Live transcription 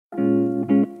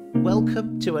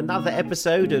Welcome to another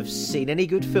episode of Seen Any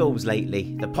Good Films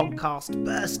Lately, the podcast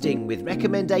bursting with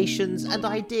recommendations and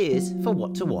ideas for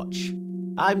what to watch.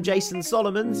 I'm Jason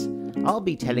Solomons. I'll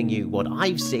be telling you what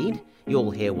I've seen, you'll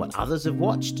hear what others have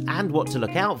watched and what to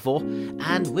look out for,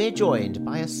 and we're joined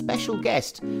by a special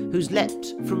guest who's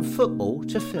leapt from football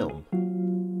to film.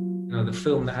 You know, the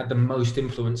film that had the most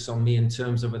influence on me in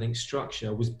terms of, I think,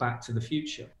 structure was Back to the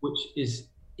Future, which is,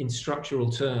 in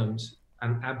structural terms,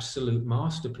 an absolute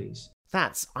masterpiece.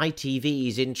 That's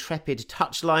ITV's intrepid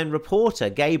touchline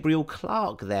reporter Gabriel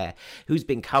Clark there, who's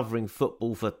been covering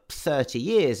football for 30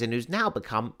 years and who's now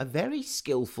become a very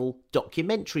skillful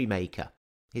documentary maker.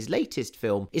 His latest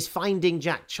film is Finding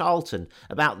Jack Charlton,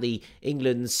 about the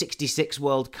England's '66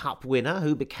 World Cup winner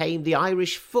who became the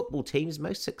Irish football team's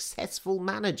most successful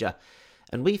manager.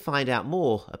 And we find out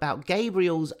more about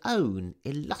Gabriel's own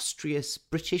illustrious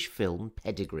British film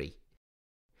pedigree.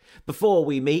 Before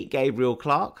we meet Gabriel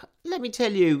Clark, let me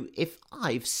tell you if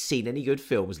I've seen any good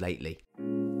films lately.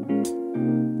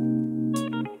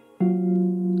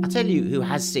 I'll tell you who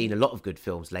has seen a lot of good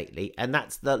films lately, and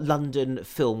that's the London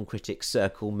Film Critics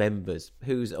Circle members,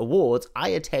 whose awards I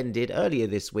attended earlier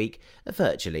this week,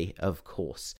 virtually, of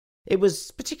course. It was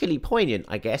particularly poignant,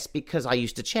 I guess, because I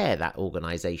used to chair that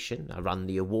organisation. I run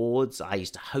the awards, I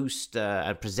used to host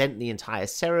and present the entire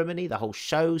ceremony, the whole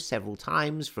show, several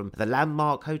times, from the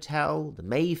Landmark Hotel, the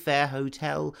Mayfair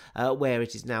Hotel, where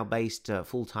it is now based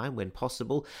full-time when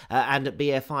possible, and at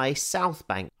BFI South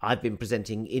Bank. I've been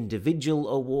presenting individual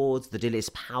awards, the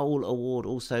Dilys Powell Award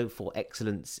also for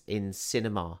excellence in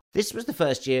cinema. This was the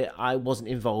first year I wasn't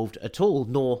involved at all,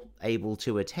 nor able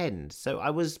to attend, so I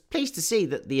was pleased to see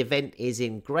that the event is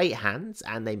in great hands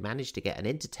and they managed to get an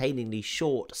entertainingly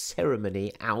short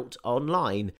ceremony out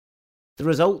online. The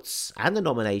results and the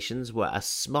nominations were a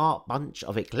smart bunch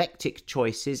of eclectic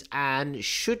choices and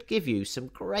should give you some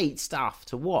great stuff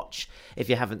to watch if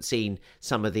you haven't seen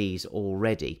some of these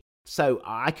already. So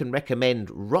I can recommend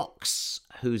Rocks,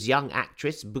 whose young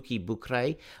actress, Bukky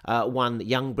Boukray, won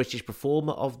Young British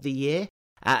Performer of the Year.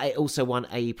 It also won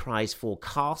a prize for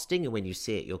casting, and when you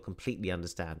see it, you'll completely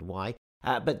understand why.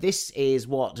 But this is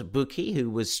what Bukky, who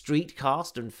was street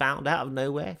cast and found out of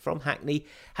nowhere from Hackney,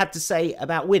 had to say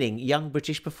about winning Young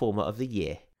British Performer of the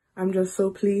Year. I'm just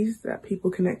so pleased that people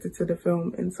connected to the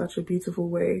film in such a beautiful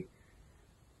way.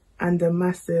 And a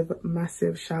massive,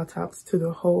 massive shout outs to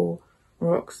the whole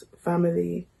Rocks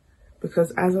family, because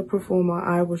as a performer,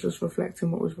 I was just reflecting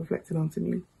what was reflected onto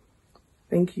me.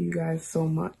 Thank you guys so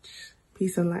much.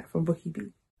 Peace and light from Bukky B.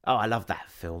 Oh, I love that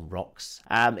film, Rocks.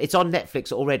 It's on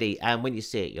Netflix already, and when you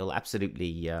see it, you'll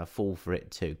absolutely fall for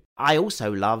it too. I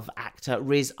also love actor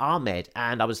Riz Ahmed,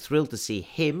 and I was thrilled to see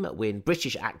him win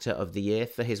British Actor of the Year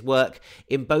for his work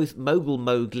in both Mogul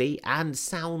Mowgli and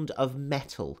Sound of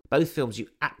Metal. Both films you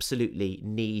absolutely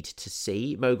need to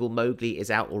see. Mogul Mowgli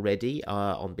is out already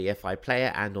on BFI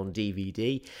Player and on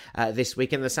DVD this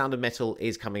week, and The Sound of Metal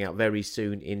is coming out very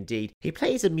soon indeed. He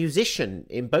plays a musician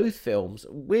in both films,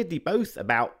 weirdly both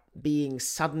about being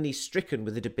suddenly stricken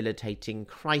with a debilitating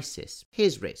crisis.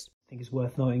 Here's Riz. I think it's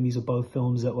worth noting these are both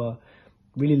films that were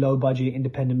really low budget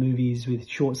independent movies with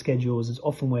short schedules. It's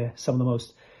often where some of the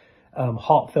most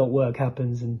heartfelt work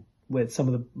happens and where some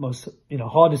of the most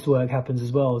hardest work happens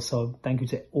as well. So thank you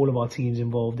to all of our teams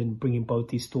involved in bringing both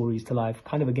these stories to life,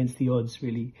 kind of against the odds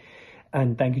really.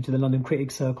 And thank you to the London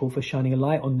Critics Circle for shining a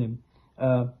light on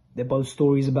them. They're both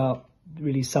stories about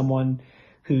really someone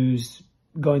who's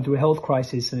going through a health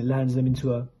crisis and it lands them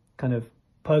into a kind of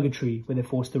purgatory where they're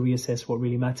forced to reassess what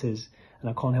really matters. And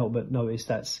I can't help but notice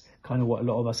that's kind of what a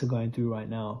lot of us are going through right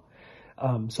now.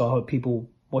 So I hope people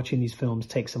watching these films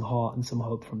take some heart and some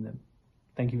hope from them.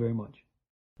 Thank you very much.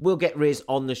 We'll get Riz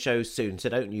on the show soon, so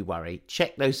don't you worry.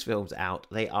 Check those films out.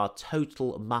 They are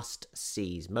total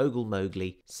must-sees. Mogul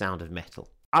Mowgli, Sound of Metal.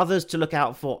 Others to look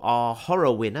out for are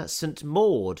horror winner St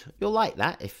Maud. You'll like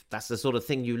that, if that's the sort of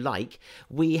thing you like.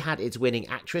 We had its winning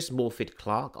actress, Morfydd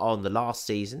Clark, on the last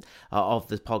season of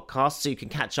the podcast, so you can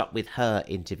catch up with her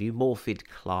interview, Morfydd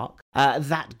Clark.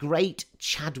 That great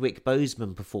Chadwick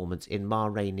Boseman performance in Ma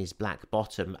Rainey's Black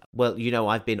Bottom. Well,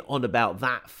 I've been on about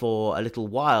that for a little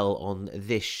while on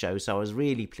this show, so I was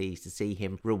really pleased to see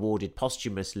him rewarded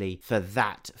posthumously for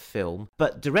that film.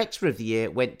 But Director of the Year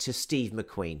went to Steve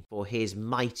McQueen for his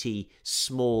mighty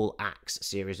Small Axe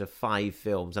series of 5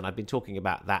 films, and I've been talking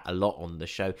about that a lot on the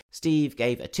show. Steve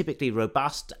gave a typically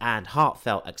robust and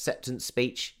heartfelt acceptance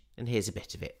speech, and here's a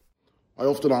bit of it. I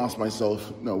often ask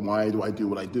myself, why do I do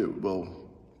what I do? Well,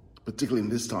 particularly in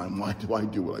this time, why do I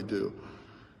do what I do?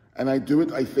 And I do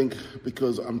it, I think,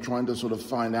 because I'm trying to sort of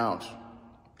find out,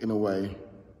 in a way,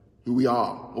 who we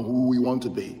are or who we want to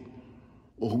be.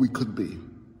 or who we could be.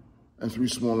 And through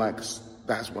Small Axe,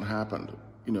 that's what happened.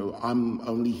 You know, I'm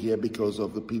only here because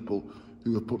of the people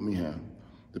who have put me here,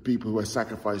 the people who have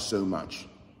sacrificed so much.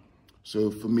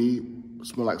 So for me,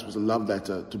 Small Axe was a love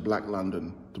letter to Black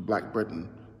London, to Black Britain,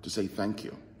 to say thank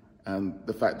you. And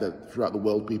the fact that throughout the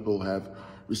world people have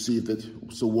received it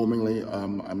so warmingly,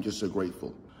 I'm just so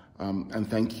grateful. And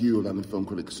thank you, London Film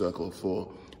Critics Circle,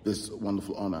 for this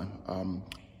wonderful honour.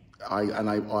 I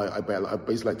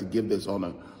basically like to give this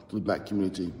honour to the black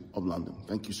community of London.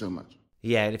 Thank you so much.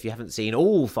 Yeah, and if you haven't seen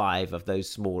all 5 of those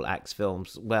Small Axe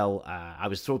films, well, I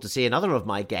was thrilled to see another of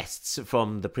my guests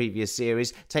from the previous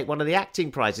series take one of the acting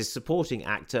prizes, supporting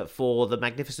actor for the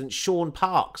magnificent Sean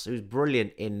Parks, who's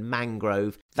brilliant in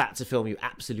Mangrove. That's a film you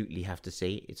absolutely have to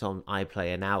see. It's on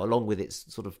iPlayer now, along with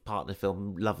its sort of partner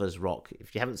film, Lovers Rock.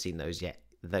 If you haven't seen those yet,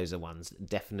 those are ones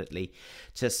definitely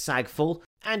to sag full.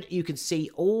 And you can see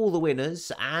all the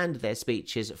winners and their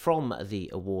speeches from the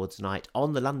awards night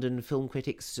on the London Film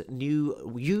Critics' new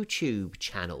YouTube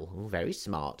channel. Very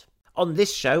smart. On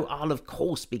this show, I'll of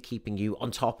course be keeping you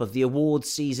on top of the awards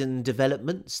season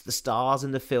developments, the stars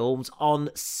and the films on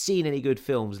Seen Any Good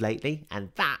Films Lately,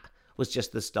 and that was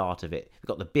just the start of it. We've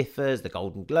got the BIFAs, the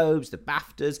Golden Globes, the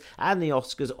BAFTAs and the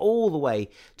Oscars all the way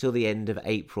till the end of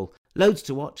April. Loads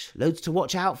to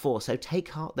watch out for, so take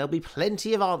heart, there'll be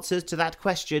plenty of answers to that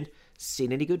question.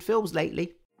 Seen any good films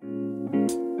lately?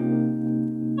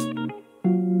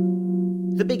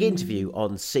 The big interview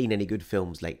on Seen Any Good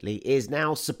Films Lately is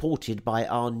now supported by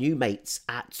our new mates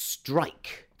at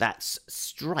Strike. That's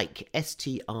Strike,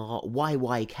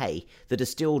 Stryk, the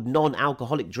distilled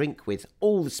non-alcoholic drink with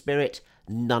all the spirit,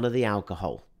 none of the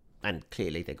alcohol. And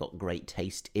clearly they've got great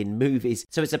taste in movies.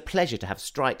 So it's a pleasure to have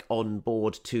Strike on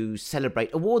board to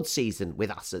celebrate awards season with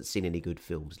us at Seen Any Good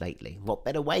Films Lately. What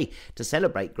better way to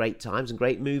celebrate great times and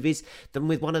great movies than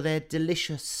with one of their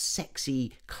delicious,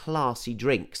 sexy, classy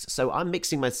drinks. So I'm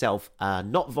mixing myself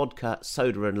not vodka,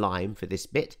 soda and lime for this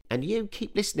bit. And you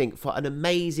keep listening for an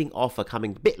amazing offer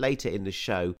coming a bit later in the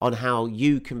show on how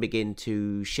you can begin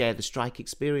to share the Strike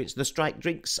experience, the Strike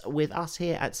drinks with us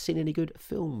here at Seen Any Good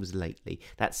Films Lately.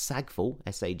 That's Sagful,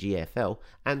 SAGFL,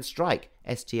 and Strike,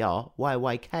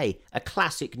 STRYYK, a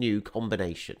classic new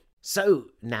combination. So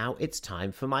now it's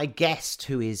time for my guest,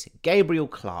 who is Gabriel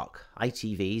Clarke,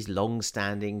 ITV's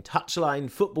long-standing touchline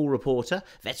football reporter,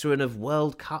 veteran of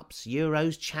World Cups,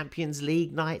 Euros, Champions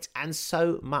League nights, and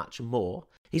so much more.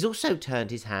 He's also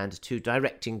turned his hand to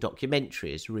directing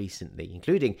documentaries recently,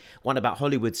 including one about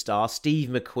Hollywood star Steve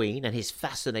McQueen and his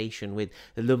fascination with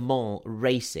Le Mans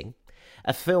racing.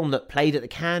 A film that played at the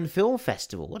Cannes Film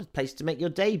Festival. What a place to make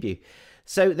your debut.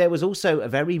 So there was also a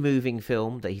very moving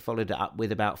film that he followed it up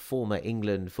with about former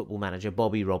England football manager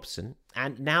Bobby Robson.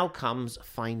 And now comes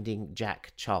Finding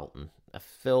Jack Charlton, a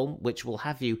film which will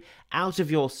have you out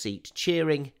of your seat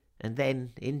cheering and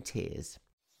then in tears.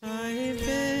 I've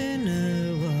been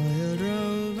a wild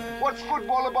rover. What's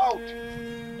football about?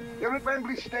 You're at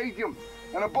Wembley Stadium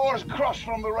and a ball's crossed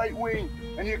from the right wing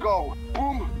and you go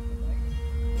boom.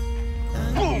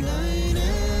 Boom!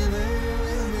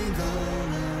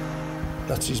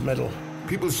 That's his medal.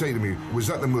 People say to me, was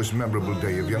that the most memorable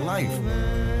day of your life?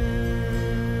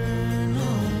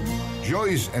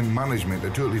 Joyce and management are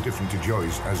totally different to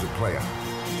Joyce as a player.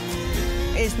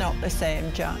 It's not the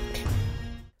same, Jack.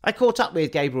 I caught up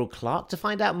with Gabriel Clarke to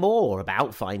find out more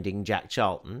about Finding Jack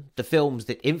Charlton, the films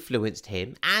that influenced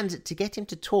him, and to get him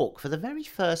to talk for the very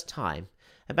first time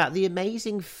about the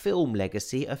amazing film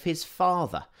legacy of his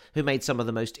father, who made some of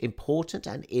the most important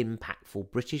and impactful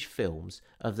British films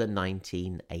of the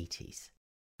 1980s.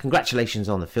 Congratulations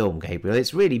on the film, Gabriel.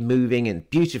 It's really moving and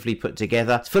beautifully put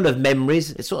together. It's full of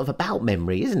memories. It's sort of about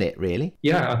memory, isn't it, really?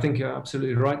 Yeah, I think you're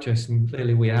absolutely right, Jason.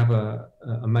 Clearly we have a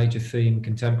major theme,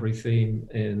 contemporary theme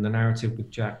in the narrative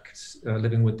with Jack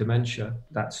living with dementia.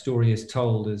 That story is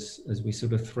told as we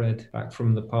sort of thread back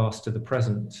from the past to the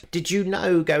present. Did you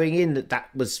know going in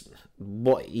that was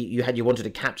what you wanted to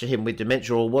capture him with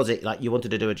dementia, or was it like you wanted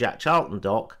to do a Jack Charlton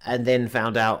doc and then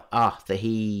found out that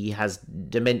he has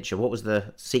dementia? What was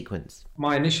the sequence?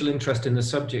 My initial interest in the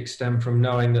subject stemmed from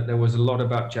knowing that there was a lot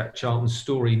about Jack Charlton's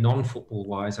story, non-football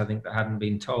wise, I think, that hadn't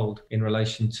been told in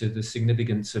relation to the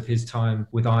significance of his time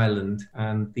with Ireland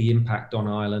and the impact on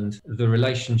Ireland, the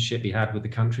relationship he had with the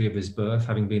country of his birth,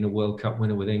 having been a World Cup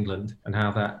winner with England, and how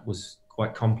that was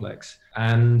quite complex.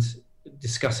 And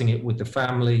discussing it with the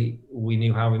family, we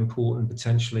knew how important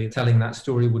potentially telling that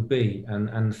story would be.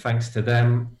 And thanks to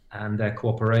them and their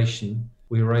cooperation,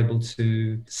 we were able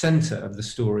to centre of the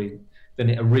story than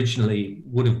it originally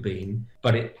would have been.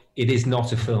 But it it is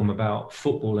not a film about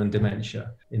football and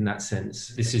dementia in that sense.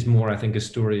 This is more, I think, a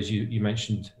story, as you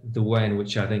mentioned, the way in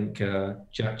which I think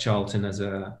Jack Charlton as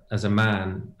a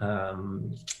man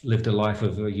lived a life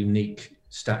of a unique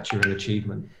stature and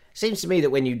achievement. Seems to me that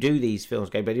when you do these films,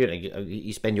 but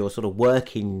you spend your sort of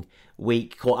working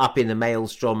week caught up in the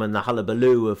maelstrom and the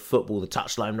hullabaloo of football, the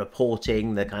touchline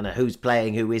reporting, the kind of who's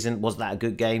playing, who isn't, was that a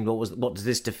good game, what does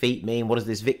this defeat mean, what does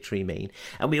this victory mean,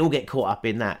 and we all get caught up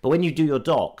in that. But when you do your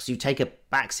docs, you take a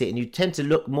backseat and you tend to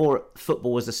look more at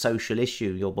football as a social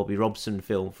issue. Your Bobby Robson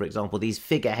film, for example, these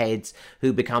figureheads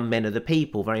who become men of the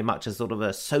people, very much as sort of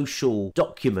a social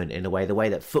document in a way, the way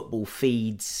that football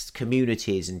feeds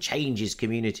communities and changes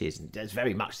communities. And there's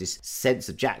very much this sense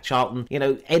of Jack Charlton,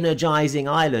 energising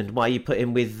Ireland, why you put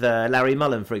him with Larry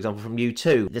Mullen, for example, from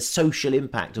U2. The social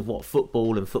impact of what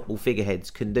football and football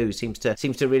figureheads can do seems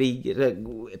to really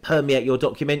permeate your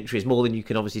documentaries more than you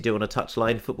can obviously do on a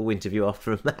touchline football interview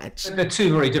after a match. They're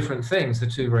two very different things. They're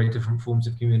two very different forms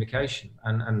of communication,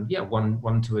 and yeah,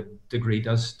 one to a degree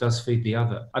does feed the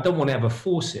other. I don't want to ever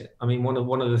force it. I mean,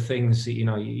 one of the things that,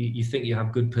 you think you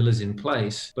have good pillars in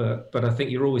place, but I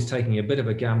think you're always taking a bit of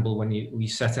a gamble when you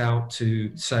set out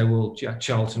to say, well, Jack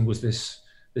Charlton was this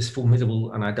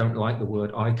formidable, and I don't like the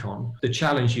word icon. The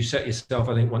challenge you set yourself,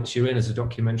 I think, once you're in as a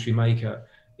documentary maker,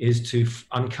 is to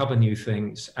uncover new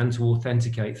things and to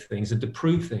authenticate things and to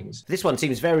prove things. This one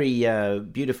seems very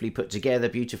beautifully put together,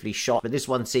 beautifully shot, but this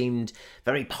one seemed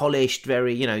very polished,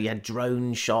 very, you had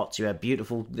drone shots, you had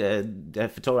beautiful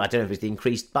photography. I don't know if it's the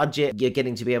increased budget. You're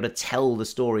getting to be able to tell the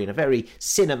story in a very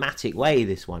cinematic way,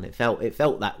 this one. It felt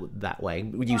that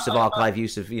way. Use of archive,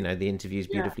 use of, the interviews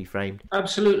beautifully framed.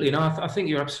 Absolutely. No, I think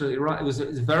you're absolutely right. It was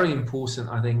very important,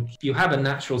 I think. You have a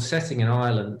natural setting in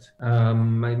Ireland,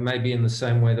 maybe in the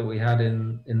same way that we had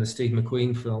in the Steve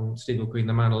McQueen film, Steve McQueen,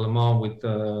 The Man of Le Mans, with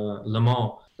Le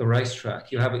Mans, the racetrack.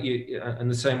 You have it in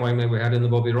the same way maybe we had in the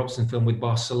Bobby Robson film with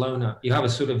Barcelona. You have a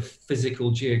sort of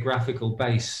physical, geographical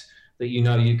base that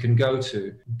you can go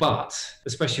to. But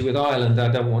especially with Ireland,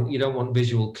 you don't want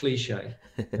visual cliche.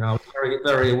 I'm very,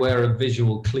 very aware of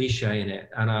visual cliche in it,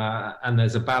 and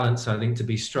there's a balance, I think, to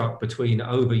be struck between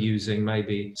overusing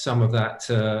maybe some of that.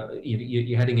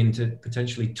 You're heading into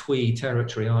potentially twee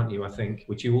territory, aren't you? I think,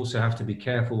 which you also have to be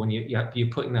careful when you're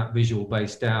putting that visual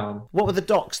base down. What were the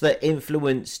docs that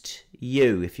influenced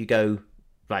you? If you go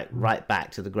right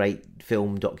back to the great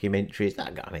film documentaries,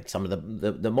 I mean, some of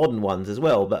the modern ones as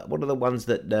well, but what are the ones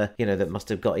that that must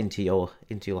have got into your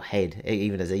head,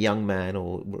 even as a young man,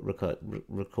 or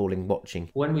recalling watching?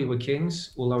 When We Were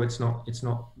Kings, although it's not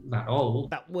that old.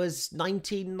 That was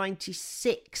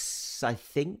 1996, I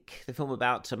think, the film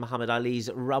about Muhammad Ali's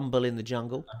rumble in the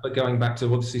jungle. But going back to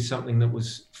obviously something that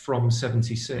was from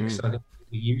 76, I think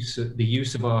the use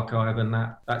of archive and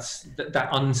that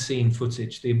unseen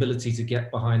footage, the ability to get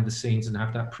behind the scenes and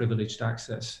have that privileged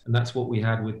access. And that's what we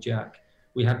had with Jack.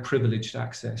 We had privileged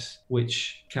access,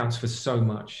 which counts for so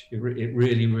much. It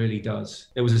really, really does.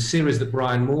 There was a series that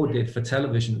Brian Moore did for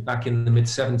television back in the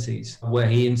mid-70s, where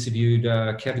he interviewed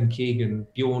Kevin Keegan,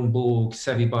 Bjorn Borg,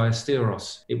 Sevi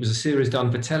Ballesteros. It was a series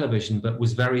done for television, but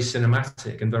was very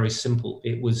cinematic and very simple.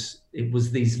 It was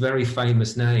these very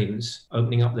famous names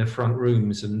opening up their front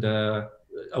rooms and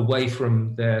away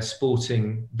from their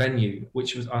sporting venue,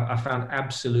 which was I found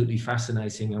absolutely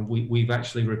fascinating, and we've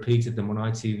actually repeated them on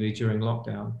ITV during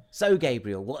lockdown. So,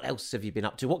 Gabriel, what else have you been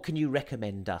up to? What can you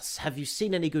recommend us? Have you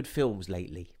seen any good films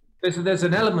lately? There's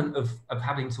an element of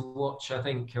having to watch, I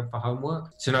think, for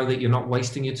homework, to know that you're not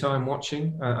wasting your time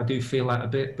watching. I do feel that a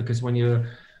bit, because when you're,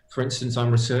 for instance,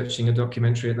 I'm researching a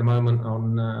documentary at the moment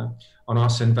on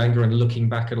Arsene Wenger and looking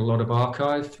back at a lot of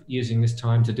archive, using this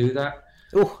time to do that.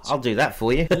 Oh, I'll do that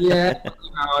for you.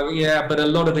 Yeah, but a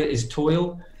lot of it is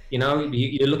toil.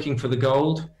 You're looking for the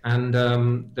gold, and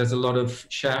there's a lot of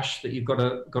shash that you've got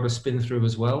to spin through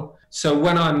as well. So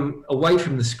when I'm away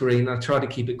from the screen, I try to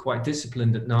keep it quite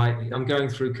disciplined at night. I'm going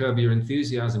through Curb Your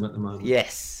Enthusiasm at the moment.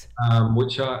 Yes.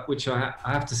 Which I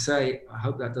have to say, I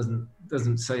hope that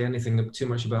doesn't say anything too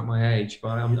much about my age.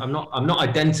 But I'm not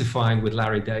identifying with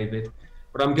Larry David,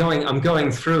 but I'm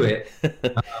going through it.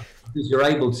 Because you're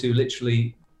able to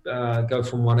literally go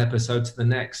from one episode to the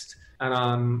next,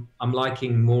 and I'm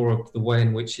liking more of the way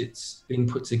in which it's been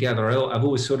put together. I've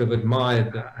always sort of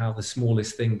admired how the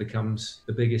smallest thing becomes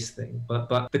the biggest thing,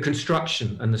 but the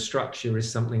construction and the structure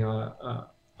is something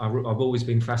I I've always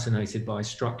been fascinated by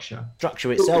structure.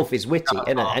 Structure itself is witty,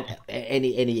 and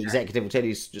any executive will tell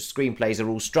you screenplays are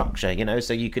all structure, you know,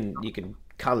 so you can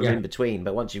colour in between.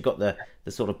 But once you've got the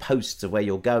sort of posts of where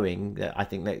you're going, I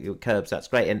think that your curbs, that's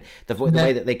great, and the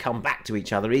way that they come back to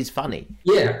each other is funny.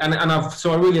 Yeah, and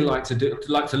I really like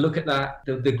to look at that.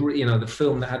 The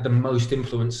film that had the most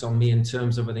influence on me in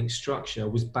terms of, I think, structure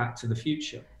was Back to the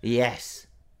Future. Yes,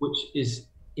 which is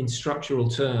in structural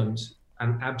terms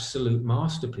an absolute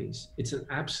masterpiece. It's an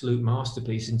absolute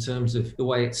masterpiece in terms of the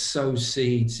way it sows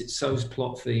seeds, it sows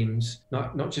plot themes,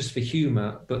 not just for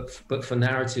humor, but for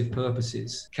narrative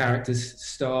purposes. Characters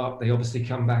start, they obviously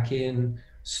come back in,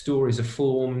 stories are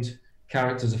formed,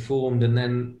 characters are formed, and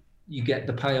then you get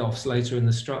the payoffs later in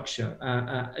the structure.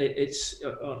 It's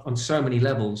on so many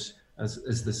levels.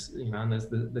 As this, you know, and as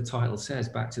the title says,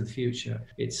 Back to the Future,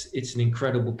 it's an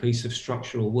incredible piece of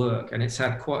structural work, and it's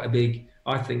had quite a big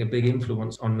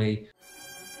influence on me.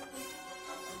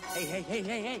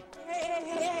 Hey,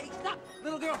 stop!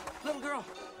 Little girl,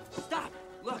 stop!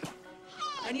 Look,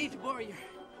 I need to borrow your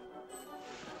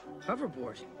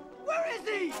hoverboard. Where is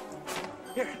he?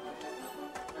 Here.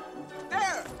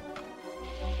 There!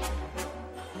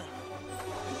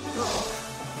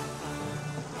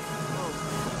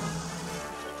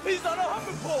 He's on a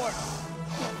hoverboard!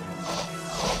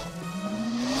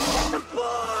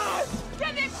 Hoverboard!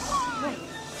 Get it, boy!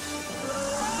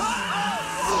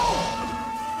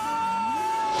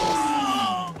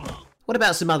 What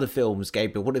about some other films,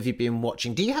 Gabriel? What have you been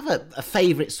watching? Do you have a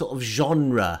favourite sort of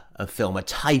genre of film, a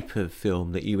type of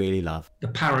film that you really love? The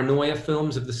paranoia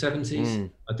films of the 70s.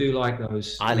 I do like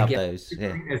those. I love those.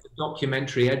 Yeah. There's a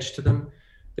documentary edge to them.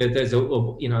 There's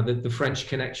the French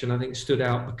Connection, I think, stood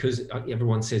out because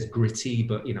everyone says gritty,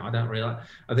 but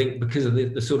I think because of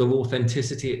the sort of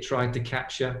authenticity it tried to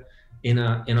capture in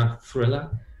a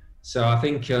thriller. So I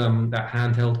think that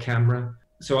handheld camera.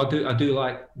 So I do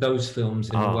like those films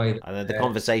in a way. The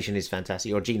Conversation is fantastic.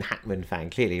 You're a Gene Hackman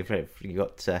fan, clearly. You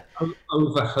got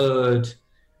overheard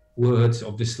words,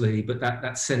 obviously, but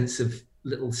that sense of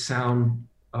little sound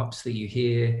ups that you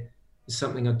hear.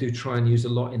 Something I do try and use a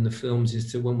lot in the films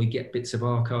is to, when we get bits of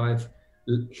archive,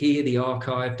 hear the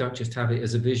archive, don't just have it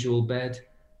as a visual bed,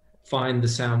 find the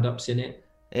sound ups in it.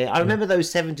 I remember those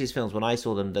 70s films when I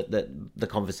saw them, that the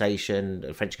Conversation,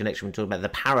 the French Connection, we're talking about the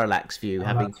parallax view,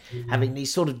 having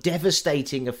these sort of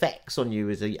devastating effects on you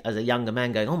as a younger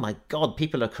man, going, oh my God,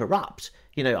 people are corrupt.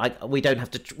 You know, we don't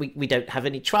have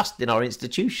any trust in our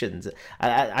institutions.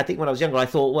 I think when I was younger, I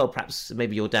thought, well, perhaps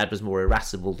maybe your dad was more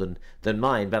irascible than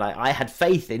mine, but I had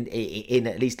faith in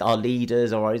at least our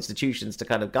leaders or our institutions to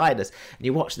kind of guide us. And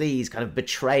you watch these kind of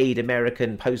betrayed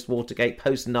American post-Watergate,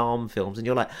 post-NAM films, and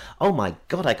you're like, oh my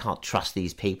God, I can't trust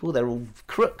these people. They're all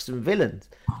crooks and villains.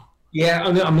 Yeah,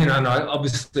 I mean,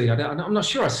 obviously, I'm not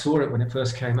sure I saw it when it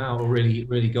first came out or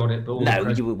really got it. But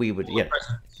we would, yeah.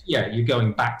 Yeah, you're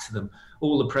going back to them.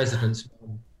 All the presidents,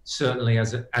 certainly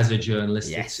as a journalist,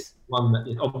 yes. It's one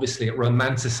that obviously it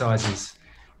romanticizes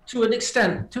to an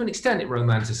extent. It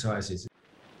romanticizes.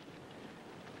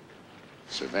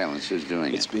 Surveillance, who's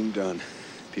doing it? It's being done.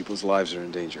 People's lives are in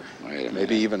danger. Wait a minute.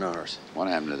 Maybe even ours. What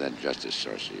happened to that justice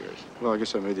source of yours? Well, I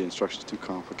guess I made the instructions too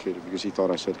complicated because he thought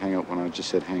I said hang out when I just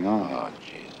said hang on. Oh,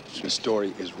 Jesus. The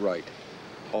story is right.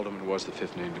 Haldeman was the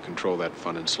fifth name to control that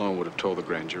fund, and Sloan would have told the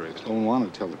grand jury. Sloan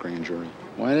wanted to tell the grand jury.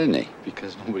 Why didn't he?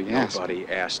 Because nobody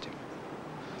asked him.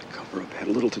 The cover-up had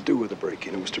little to do with the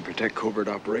break-in. It was to protect covert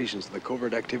operations and the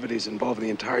covert activities involving the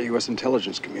entire U.S.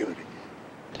 intelligence community.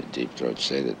 Did Deep Throat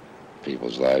say that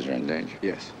people's lives are in danger?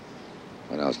 Yes.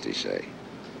 What else did he say?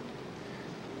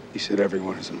 He said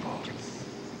everyone is involved.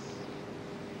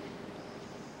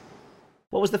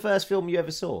 What was the first film you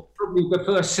ever saw? Probably the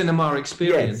first cinema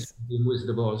experience in Wizard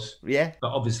of Oz. Yeah.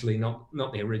 But obviously not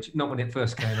the original, not when it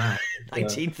first came out.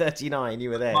 1939, you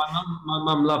were there. My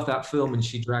mum loved that film, and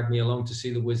she dragged me along to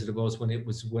see the Wizard of Oz when it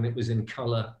was in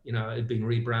colour. You know, it had been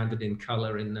rebranded in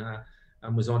colour and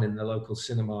was on in the local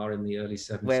cinema in the early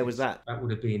 70s. Where was that? That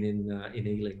would have been in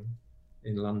Ealing,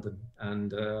 in London,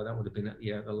 and that would have been at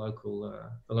the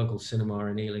local cinema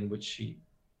in Ealing, which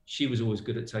she was always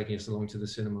good at taking us along to the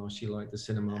cinema. She liked the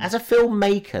cinema. As a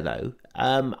filmmaker, though,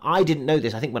 I didn't know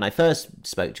this. I think when I first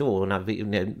spoke to you, or when I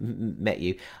met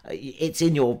you, it's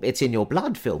in your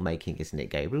blood, filmmaking, isn't it,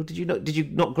 Gabriel? Did you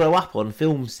not grow up on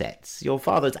film sets? Your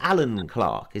father's Alan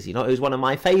Clark, is he not? Who's one of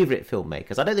my favourite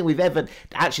filmmakers. I don't think we've ever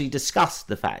actually discussed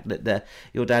the fact that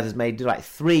your dad has made like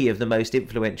 3 of the most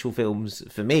influential films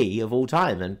for me of all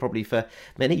time, and probably for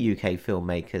many UK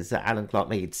filmmakers. Alan Clark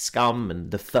made Scum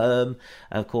and The Firm,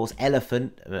 of course. course,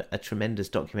 Elephant, a tremendous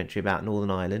documentary about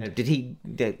Northern Ireland. Did he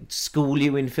school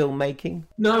you in filmmaking?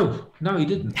 No, he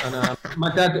didn't. And my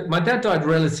dad died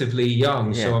relatively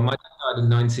young, so my dad died in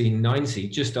 1990,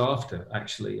 just after,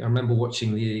 actually. I remember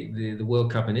watching the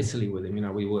World Cup in Italy with him. You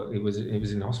know, he was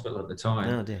in hospital at the time.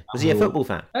 Oh dear. Was he a football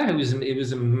fan? He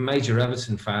was a major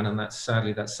Everton fan, and that's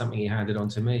something he handed on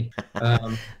to me.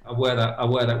 I wear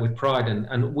that with pride,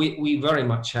 and we very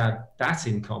much had that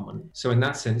in common. So in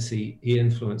that sense, he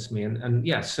influenced me, and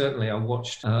yeah, certainly I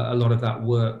watched a lot of that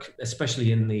work,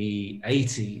 especially in the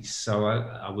 80s. So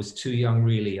I was too young,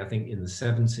 really. I think in the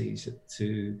 70s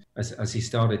as he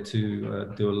started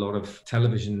to do a lot of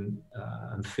television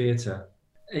and theatre.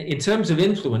 In terms of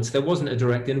influence, there wasn't a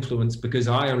direct influence because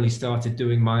I only started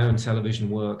doing my own television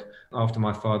work after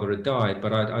my father had died,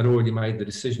 but I'd already made the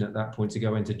decision at that point to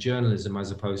go into journalism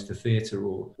as opposed to theatre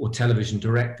or television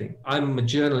directing. I'm a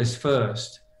journalist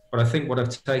first, but I think what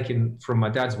I've taken from my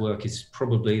dad's work is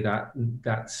probably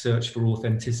that search for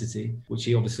authenticity, which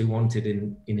he obviously wanted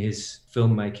in his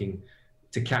filmmaking,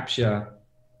 to capture.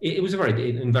 It was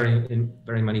in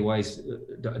very many ways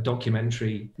a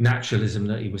documentary naturalism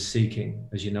that he was seeking,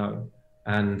 as you know,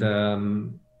 and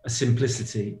a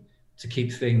simplicity to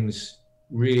keep things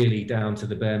really down to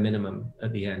the bare minimum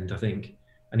at the end, I think.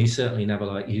 And he certainly never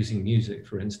liked using music,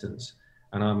 for instance.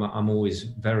 And I'm always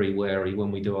very wary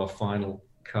when we do our final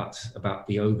cuts about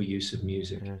the overuse of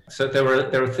music. Yeah. So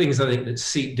there are things I think that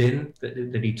seeped in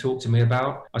that he talked to me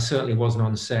about. I certainly wasn't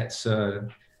on sets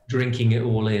drinking it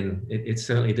all in. It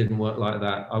certainly didn't work like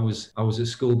that. I was at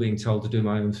school being told to do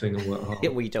my own thing and work hard. Yeah,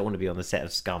 well, you don't want to be on the set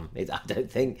of Scum. I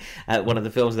don't think one of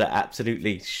the films that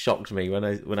absolutely shocked me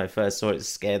when I first saw it,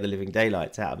 scared the living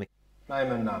daylights out of me.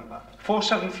 Name and number.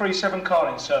 4737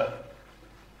 Carling, sir.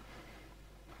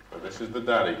 So this is the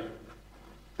daddy.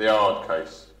 The hard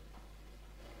case.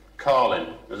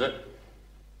 Carling, is it?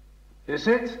 Is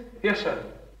it? Yes, sir.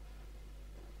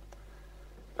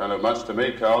 Don't look much to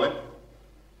me, Carling.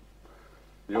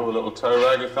 You're the little toe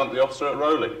rag who thumped the officer at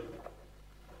Rowley.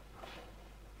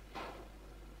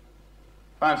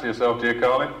 Fancy yourself, dear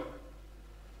Carling.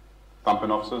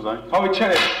 Thumping officers, eh? I will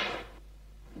tell you.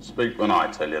 Speak when I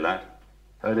tell you, lad.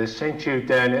 So they sent you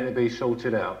down here to be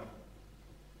sorted out.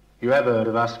 You have heard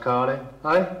of us, Carling,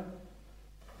 eh?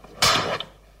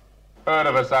 Heard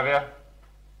of us, have you?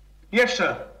 Yes,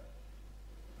 sir.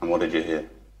 And what did you hear?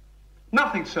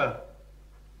 Nothing, sir.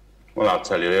 Well, I'll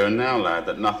tell you here and now, lad,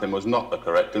 that nothing was not the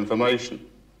correct information.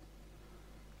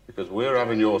 Because we're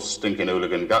having your stinking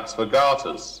hooligan guts for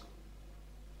garters.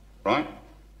 Right?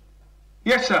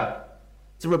 Yes, sir.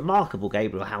 It's remarkable,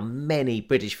 Gabriel, how many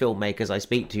British filmmakers I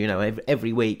speak to, you know,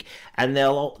 every week, and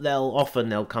they'll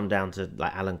often come down to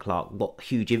like Alan Clark, what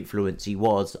huge influence he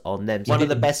was on them. One of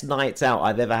the best nights out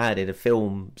I've ever had in a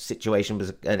film situation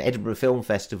was an Edinburgh Film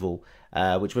Festival,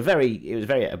 which was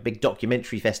a big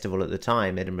documentary festival at the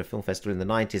time, Edinburgh Film Festival in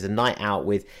the 90s, a night out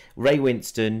with Ray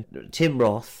Winstone, Tim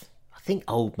Roth. I think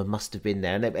Oldman must have been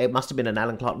there, and it must have been an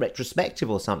Alan Clark retrospective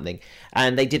or something.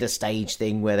 And they did a stage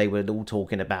thing where they were all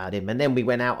talking about him. And then we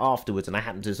went out afterwards, and I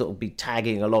happened to sort of be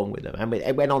tagging along with them. And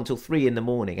it went on till 3 a.m,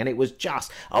 and it was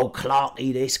just, oh,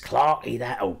 Clarky this, Clarky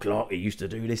that, oh, Clarky used to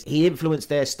do this. He influenced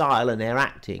their style and their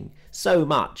acting so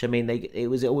much. I mean, it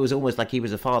was almost like he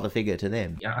was a father figure to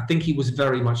them. Yeah, I think he was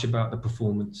very much about the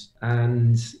performance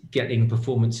and getting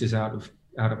performances out of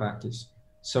actors.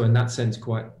 So in that sense,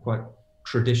 quite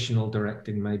traditional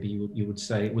directing, maybe you would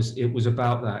say. It was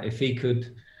about that. If he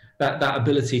could, that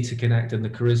ability to connect and the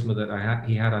charisma that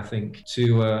he had, I think,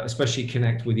 to especially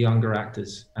connect with younger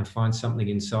actors and find something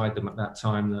inside them at that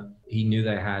time that he knew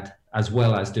they had, as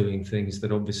well as doing things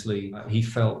that obviously he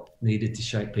felt needed to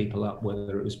shake people up,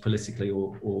 whether it was politically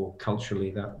or culturally.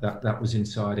 That was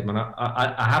inside him. And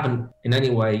I haven't in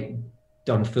any way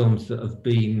done films that have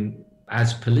been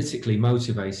as politically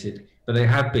motivated, but they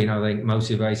have been, I think,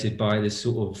 motivated by this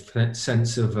sort of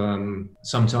sense of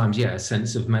sometimes, a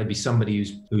sense of maybe somebody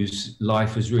whose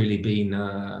life has really been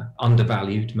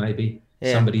undervalued, maybe.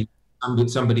 Yeah. Somebody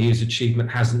whose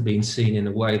achievement hasn't been seen in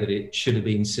a way that it should have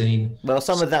been seen. Well,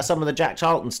 some of the Jack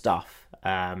Charlton stuff,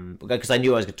 because I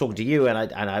knew I was talking to you, and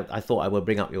I thought I would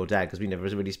bring up your dad because we never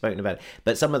really spoken about it.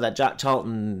 But some of that Jack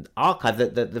Charlton archive,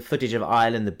 the footage of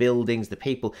Ireland, the buildings, the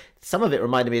people, some of it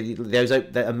reminded me of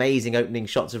the amazing opening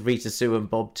shots of Rita Sue and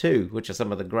Bob 2, which are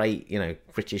some of the great,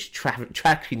 British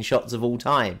tracking shots of all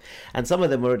time. And some of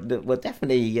them were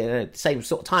definitely same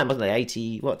sort of time, wasn't they?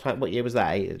 80. What year was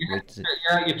that?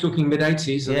 Yeah, you're talking mid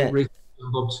 80s. I think Rita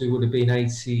and Bob 2 would have been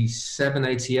 87,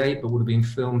 88, but would have been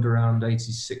filmed around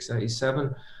 86,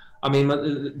 87. I mean,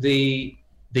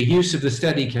 The use of the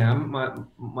Steadicam,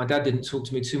 my dad didn't talk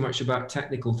to me too much about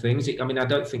technical things. I mean, I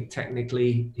don't think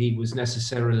technically he was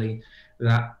necessarily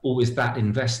always that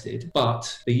invested,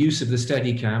 but the use of the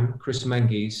Steadicam, Chris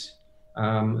Menges,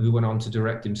 who went on to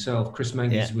direct himself. Chris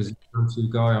Menges was a go-to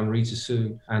guy on Rita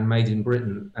Sue and Made in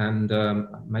Britain, and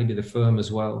maybe The Firm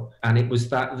as well. And it was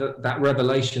that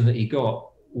revelation that he got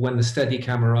when the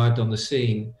Steadicam arrived on the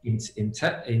scene in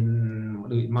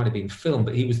it might have been film,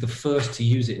 but he was the first to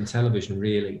use it in television,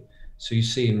 really. So you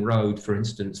see in Road, for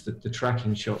instance, the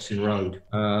tracking shots in Road,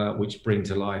 which bring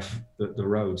to life the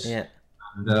roads. Yeah.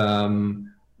 And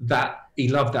that he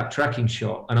loved that tracking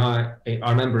shot, and I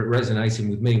remember it resonating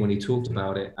with me when he talked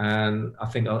about it. And I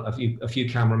think a few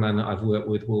cameramen that I've worked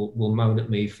with will moan at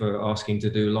me for asking to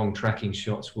do long tracking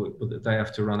shots that they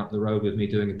have to run up the road with me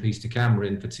doing a piece to camera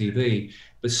in for TV.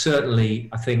 But certainly,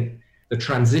 I think the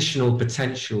transitional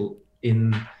potential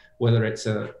in whether it's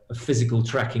a physical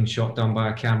tracking shot done by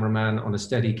a cameraman on a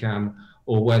Steadicam,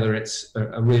 or whether it's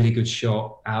a really good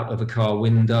shot out of a car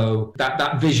window,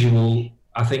 that visual,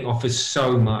 I think, offers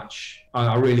so much.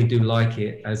 I really do like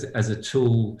it as a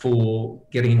tool for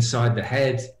getting inside the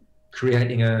head,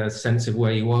 creating a sense of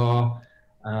where you are,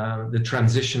 the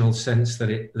transitional sense that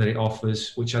it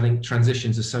offers, which I think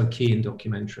transitions are so key in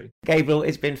documentary. Gabriel,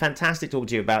 it's been fantastic talking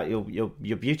to you about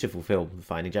your beautiful film,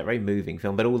 Finding Jack, very moving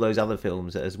film, but all those other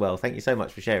films as well. Thank you so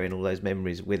much for sharing all those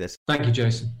memories with us. Thank you,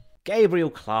 Jason. Gabriel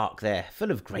Clarke there,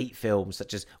 full of great films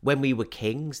such as When We Were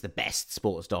Kings, the best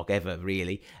sports doc ever,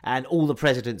 really, and All the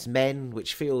President's Men,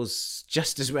 which feels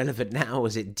just as relevant now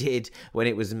as it did when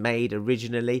it was made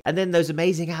originally. And then those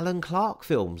amazing Alan Clarke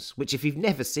films, which if you've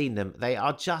never seen them, they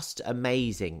are just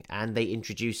amazing. And they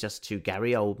introduce us to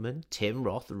Gary Oldman, Tim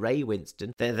Roth, Ray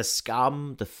Winston. They're The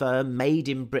Scum, The Firm, Made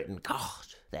in Britain. God,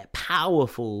 they're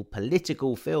powerful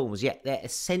political films, yet they're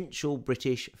essential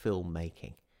British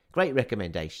filmmaking. Great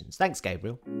recommendations. Thanks,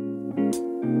 Gabriel.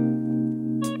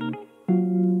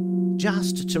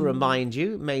 Just to remind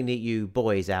you, mainly you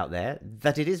boys out there,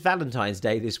 that it is Valentine's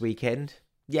Day this weekend.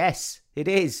 Yes, it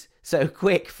is. So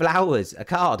quick, flowers, a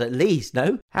card at least,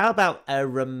 no? How about a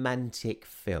romantic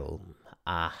film?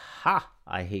 Aha,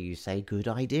 I hear you say, good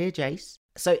idea, Jace.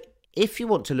 So if you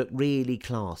want to look really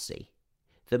classy,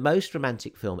 the most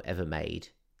romantic film ever made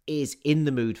is In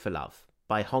the Mood for Love,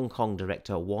 by Hong Kong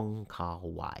director Wong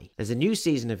Kar-wai. There's a new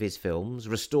season of his films,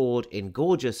 restored in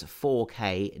gorgeous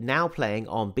 4K, now playing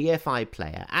on BFI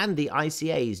Player and the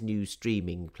ICA's new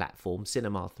streaming platform,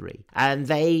 Cinema 3. And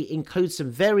they include some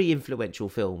very influential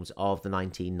films of the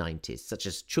 1990s, such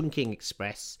as Chungking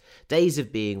Express, Days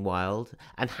of Being Wild,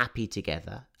 and Happy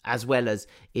Together, as well as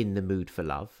In the Mood for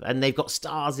Love. And they've got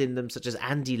stars in them such as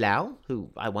Andy Lau,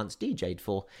 who I once DJ'd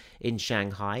for in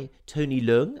Shanghai, Tony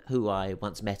Leung, who I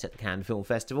once met at the Cannes Film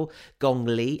Festival, Gong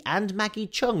Li, and Maggie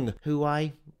Chung, who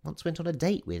I once went on a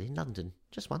date with in London.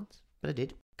 Just once, but I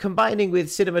did. Combining with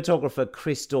cinematographer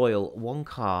Chris Doyle, Wong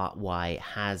Kar-wai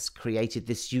has created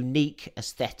this unique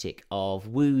aesthetic of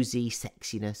woozy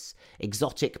sexiness,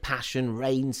 exotic passion,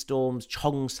 rainstorms,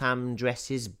 cheongsam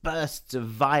dresses, bursts of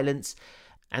violence,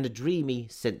 and a dreamy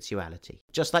sensuality.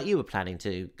 Just like you were planning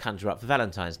to conjure up for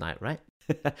Valentine's night, right?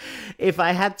 If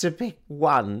I had to pick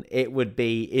one, it would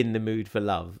be In the Mood for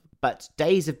Love. But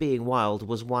Days of Being Wild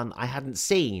was one I hadn't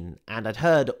seen and I'd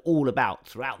heard all about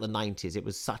throughout the 90s. It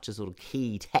was such a sort of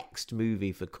key text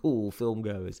movie for cool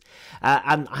filmgoers.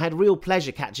 And I had real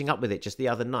pleasure catching up with it just the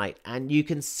other night. And you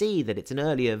can see that it's an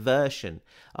earlier version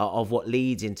of what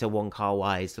leads into Wong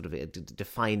Kar-wai's sort of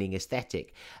defining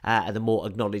aesthetic, and the more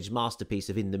acknowledged masterpiece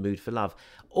of In the Mood for Love.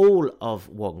 All of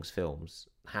Wong's films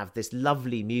have this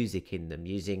lovely music in them,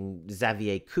 using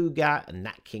Xavier Cugat and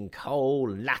Nat King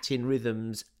Cole and Latin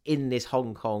rhythms in this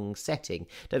Hong Kong setting.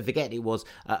 Don't forget, it was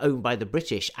owned by the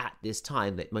British at this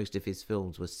time that most of his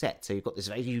films were set, so you've got this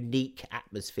very unique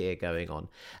atmosphere going on,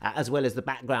 as well as the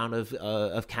background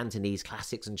of Cantonese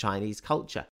classics and Chinese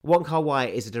culture. Wong Kar-wai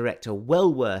is a director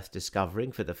well worth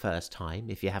discovering for the first time,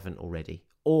 if you haven't already,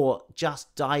 or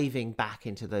just diving back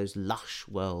into those lush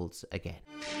worlds again.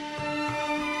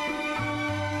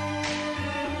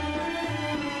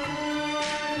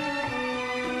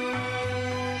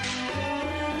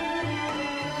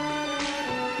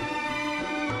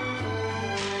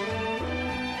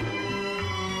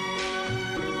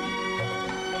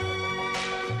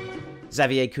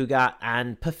 Xavier Cugat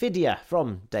and Perfidia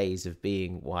from Days of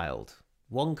Being Wild.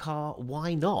 Wong Kar,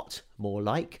 why not? More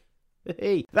like.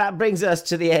 That brings us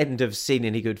to the end of Seen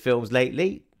Any Good Films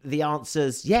lately. The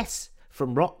answer's yes,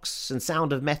 from Rocks and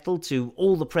Sound of Metal to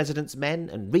All the President's Men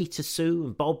and Rita Sue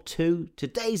and Bob 2 to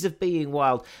Days of Being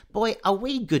Wild. Boy, are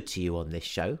we good to you on this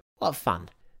show. What fun.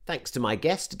 Thanks to my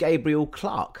guest, Gabriel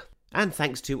Clarke. And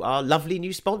thanks to our lovely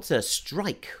new sponsor,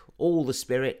 Strike. All the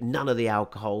spirit, none of the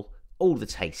alcohol, all the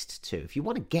taste too. If you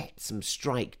want to get some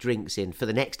Strike drinks in for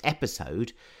the next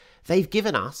episode, they've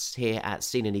given us here at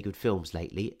Seen Any Good Films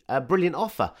Lately a brilliant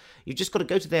offer. You've just got to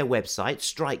go to their website,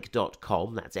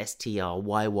 strike.com, that's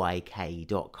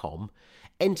STRYYK.com,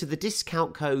 enter the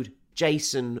discount code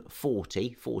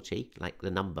Jason40, 40, like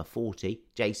the number 40,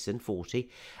 Jason40,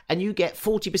 and you get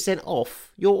 40%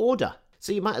 off your order.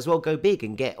 So you might as well go big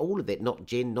and get all of it, not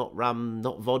gin, not rum,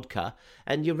 not vodka,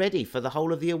 and you're ready for the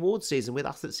whole of the award season with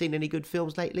us that's Seen Any Good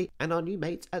Films Lately and our new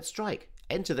mates at Strike.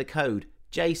 Enter the code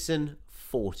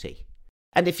Jason40.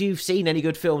 And if you've seen any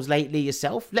good films lately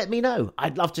yourself, let me know.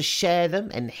 I'd love to share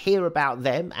them and hear about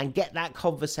them and get that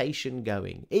conversation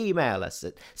going. Email us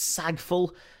at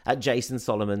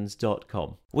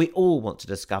sagful@jasonsolomons.com. We all want to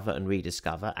discover and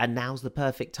rediscover, and now's the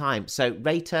perfect time. So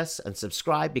rate us and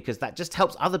subscribe, because that just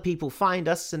helps other people find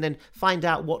us and then find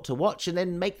out what to watch and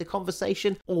then make the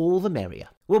conversation all the merrier.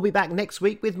 We'll be back next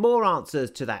week with more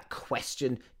answers to that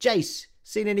question. Jace,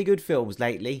 seen any good films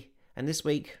lately? And this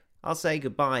week, I'll say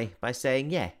goodbye by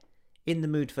saying, yeah, in the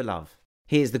mood for love.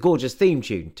 Here's the gorgeous theme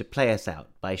tune to play us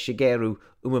out by Shigeru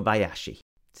Umebayashi.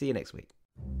 See you next week.